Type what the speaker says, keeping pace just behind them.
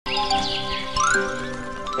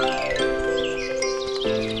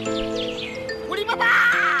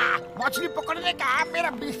मछली पकड़ने का मेरा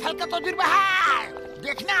 20 साल का तजुर्बा है।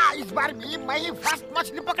 देखना इस बार भी मैं ही फर्स्ट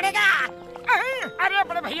मछली पकड़ेगा। अरे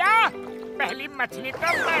बड़े भैया, पहली मछली तो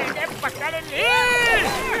मैंने पकड़ ली।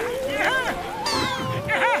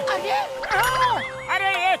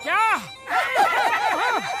 अरे ये क्या?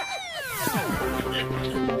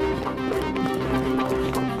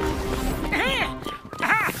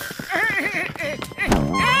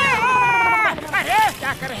 अरे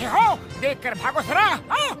क्या कर रहे हो? देख कर भागो सरा।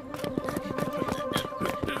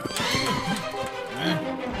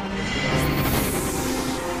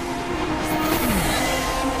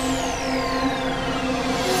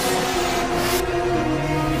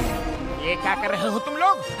 ये क्या कर रहे हो तुम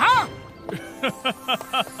लोग? हाँ?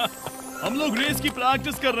 हम लोग रेस की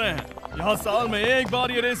प्रैक्टिस कर रहे हैं। यहाँ साल में एक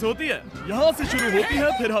बार ये रेस होती है। यहाँ से शुरू होती है,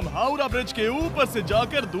 फिर हम हावड़ा ब्रिज के ऊपर से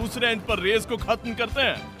जाकर दूसरे एंड पर रेस को खत्म करते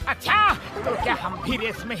हैं। अच्छा, तो क्या हम भी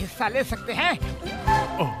रेस में हिस्सा ले सकते हैं?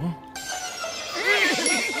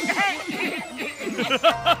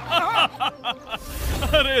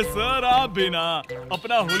 अरे सर, आप भी ना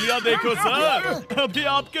अपना हुलिया देखो सर। अभी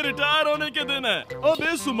आपके रिटायर होने के दिन है। अब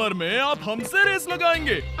इस उम्र में आप हमसे रेस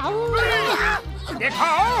लगाएंगे? देखो,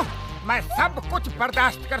 मैं सब कुछ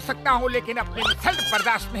बर्दाश्त कर सकता हूँ, लेकिन अपनी इंसल्ट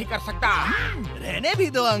बर्दाश्त नहीं कर सकता। रहने भी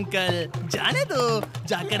दो अंकल, जाने दो।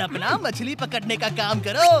 जाकर अपना मछली पकड़ने का काम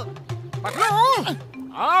करो। पतलू,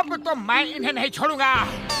 अब तो मैं इन्हें नहीं छोड़ूंगा।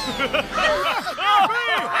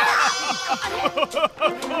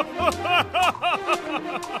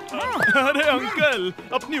 अरे अंकल,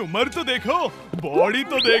 अपनी उम्र तो देखो, बॉडी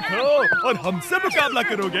तो देखो, और हमसे मुकाबला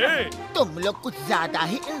करोगे? तुम लोग कुछ ज्यादा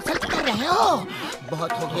ही इंसल्ट कर रहे हो।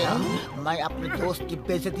 बहुत हो गया, मैं अपने दोस्त की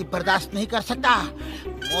बेइज्जती बर्दाश्त नहीं कर सकता।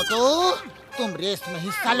 मोटू, तुम रेस में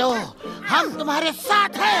हिस्सा लो, हम तुम्हारे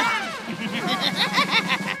साथ हैं।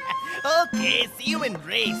 Okay, C you in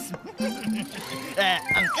race.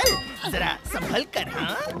 Uncle जरा संभल कर।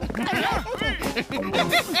 हाँ?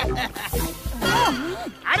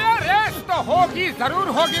 अरे रेस तो होगी, जरूर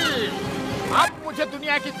होगी। अब मुझे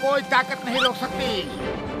दुनिया की कोई ताकत नहीं रोक सकती।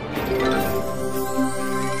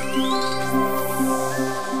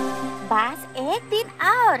 बस एक दिन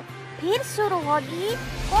और फिर शुरू होगी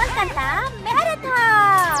कोलकाता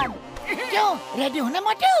मैराथन। क्यों, रेडी हो ना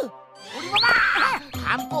मोटू?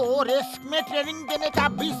 हमको रेस में ट्रेनिंग देने का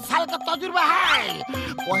 20 साल का तजुर्बा है।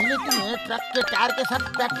 पहले तुम्हें ट्रक के टायर के साथ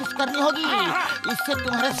प्रैक्टिस करनी होगी, इससे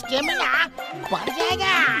तुम्हारा स्टेमिना बढ़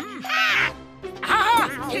जाएगा।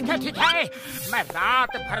 हाँ, ठीक है ठीक है, मैं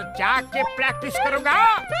रात भर जाग के प्रैक्टिस करूंगा।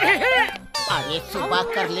 अरे सुबह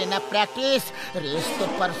कर लेना प्रैक्टिस, रेस तो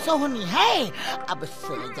परसों होनी है। अब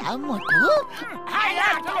सो जाओ मोटू। हाँ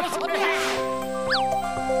यार, चलो सोते हैं।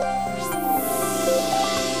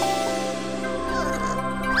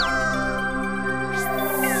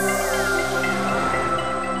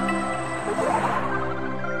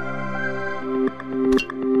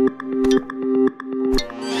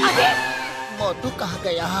 मोटू कहाँ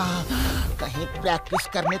गया? कहीं प्रैक्टिस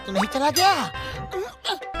करने तो नहीं चला गया?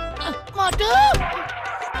 मोटू,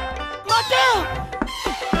 मोटू!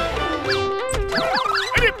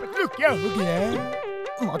 अरे पतलू, क्या हो गया?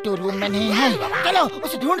 मोटू रूम में नहीं है, चलो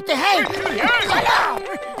उसे ढूंढते हैं।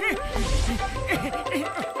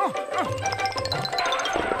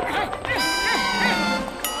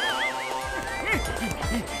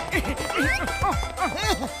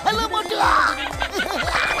 हेलो मोटू।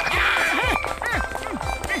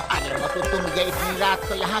 अरे मोटू, तुम ये इतनी रात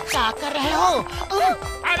को यहाँ क्या कर रहे हो?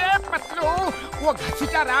 अरे पतलू, वो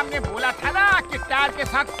घसीटा राम ने बोला था ना कि टायर के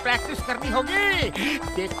साथ प्रैक्टिस करनी होगी।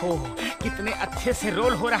 देखो कितने अच्छे से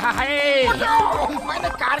रोल हो रहा है। मैंने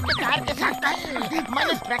कार के टायर के साथ नहीं,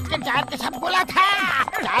 मैंने ट्रक के टायर के साथ बोला था।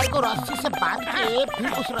 टायर को रस्सी से बांध के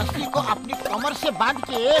फिर उस रस्सी को अपनी कमर से बांध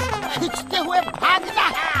के खींचते हुए भागना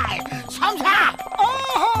है, समझा?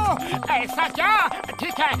 ओहो, ऐसा क्या?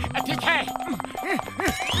 ठीक है ठीक है।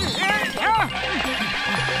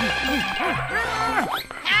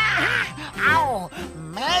 आओ,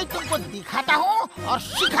 मैं तुमको दिखाता हूँ और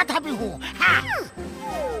सिखाता भी हूँ।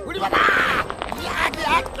 बुढ़ी बाबा,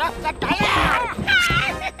 ट्रक का टायर।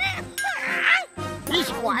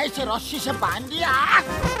 इसको ऐसे रस्सी से बांध दिया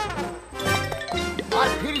और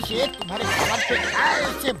फिर से तुम्हारे कमर पे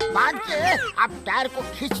ऐसे बांध के अब टायर को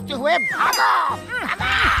खींचते हुए भागो।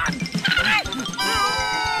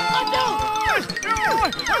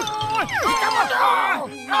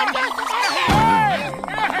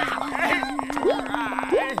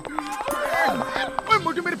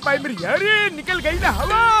 मोटू, मेरे पाई मेरी यार निकल गई ना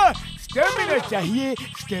हवा। स्टेमिना चाहिए,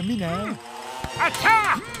 स्टेमिना। अच्छा,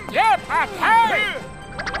 ये बात है।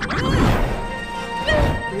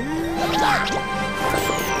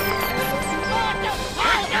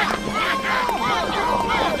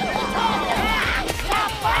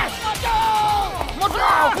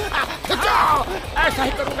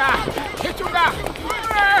 खींचूंगा।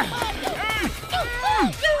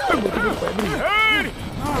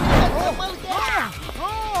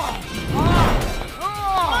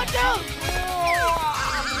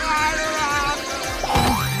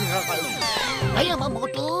 भैया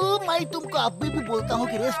मोटू, मैं तुमको अभी भी बोलता हूँ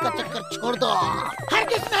कि रेस का चक्कर छोड़ दो।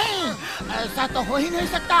 हरगिज़ नहीं, ऐसा तो हो ही नहीं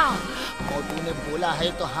सकता। मोटू ने बोला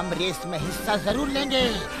है तो हम रेस में हिस्सा जरूर लेंगे।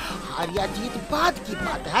 हार या जीत बाद की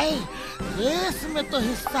बात है, रेस में तो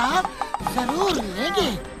हिस्सा जरूर लेंगे।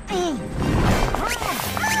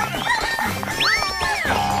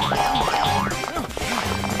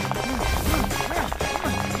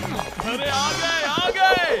 अरे आ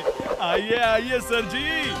गए। आइए आइए सर जी,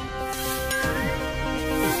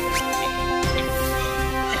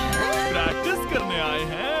 प्रैक्टिस करने आए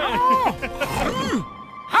हैं।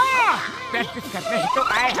 हाँ, प्रैक्टिस करने ही तो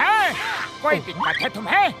आए हैं। कोई दिक्कत है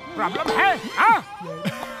तुम्हें? प्रॉब्लम है? हाँ?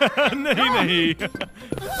 नहीं।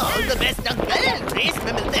 All the best uncle, race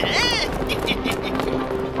में मिलते हैं।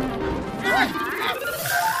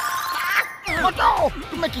 मोटू,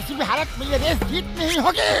 तुम्हें किसी भी हालत में ये रेस जीतनी ही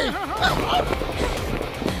होगी।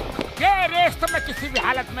 ये रेस तो मैं किसी भी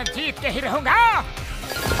हालत में जीत के ही रहूंगा।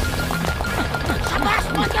 शाबाश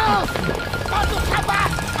मोटू, मोटू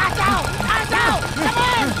शाबाश, आ जाओ, आ जाओ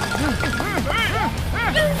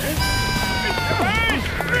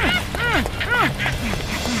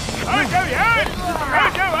यार,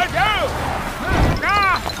 आ जाओ।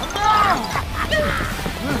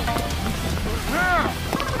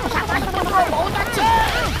 शाबाश मोटू, बहुत अच्छे।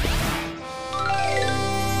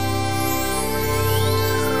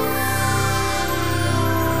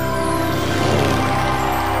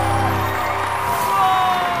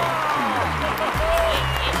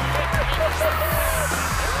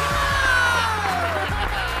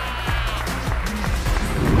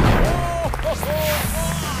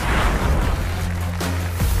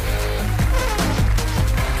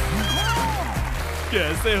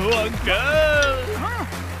 कैसे हो uncle?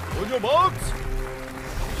 On your marks,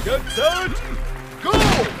 get set, go!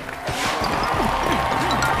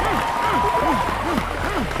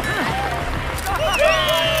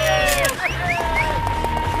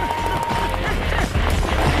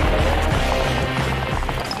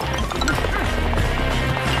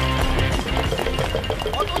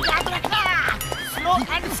 मोटू याद रखना, slow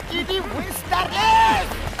and speedy wins the race.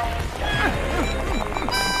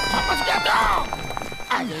 समझ गया तो?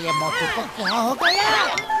 अरे ये मोटू को क्या हो गया?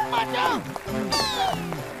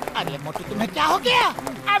 अरे मोटू, तुम्हें क्या हो गया?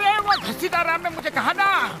 अरे वो घसीटा राम ने मुझे कहा ना,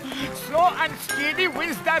 slow and speedy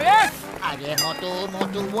wins the race. अरे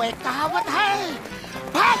मोटू वो एक कहावत है।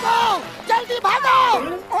 भागो, जल्दी भागो।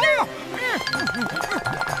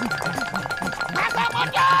 भागो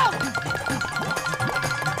मोटू।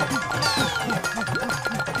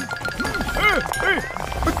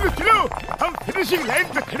 चलो, हम फिनिशिंग लाइन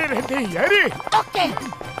पे खड़े रहते हैं यारी। ओके,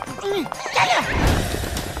 चलो।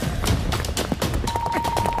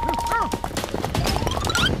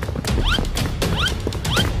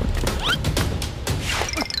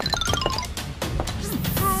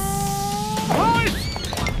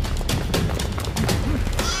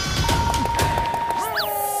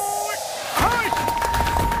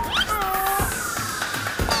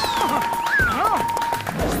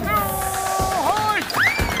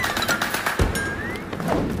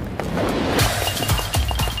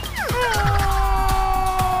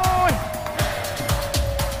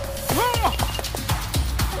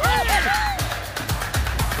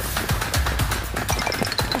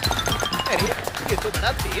 ये तो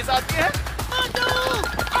बड़ा तेज आती है।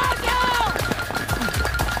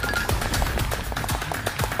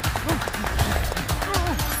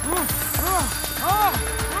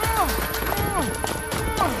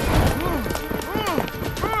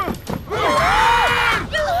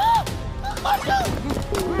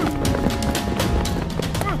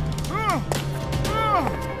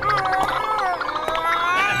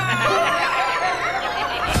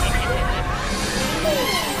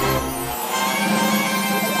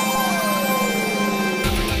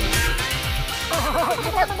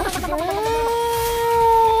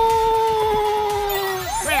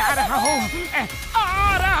 मैं आ रहा हूँ,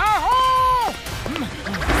 आ रहा हूँ।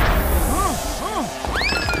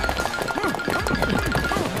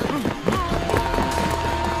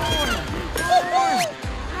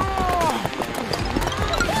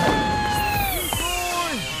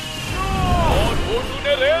 और मोटू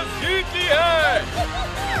ने रेस जीत ली है।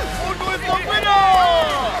 मोटू इज द विनर।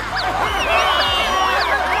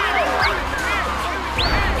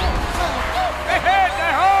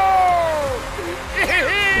 जय हो।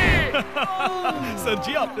 सर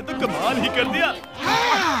जी, आपने तो कमाल ही कर दिया।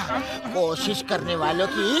 हाँ, कोशिश करने वालों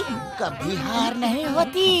की कभी हार नहीं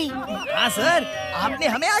होती। हाँ सर, आपने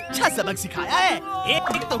हमें अच्छा सबक सिखाया है।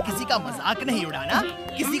 एक तो किसी का मजाक नहीं उड़ाना,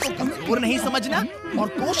 किसी को कमजोर नहीं समझना और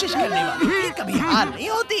कोशिश करने वालों की कभी हार नहीं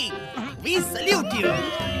होती। We salute you.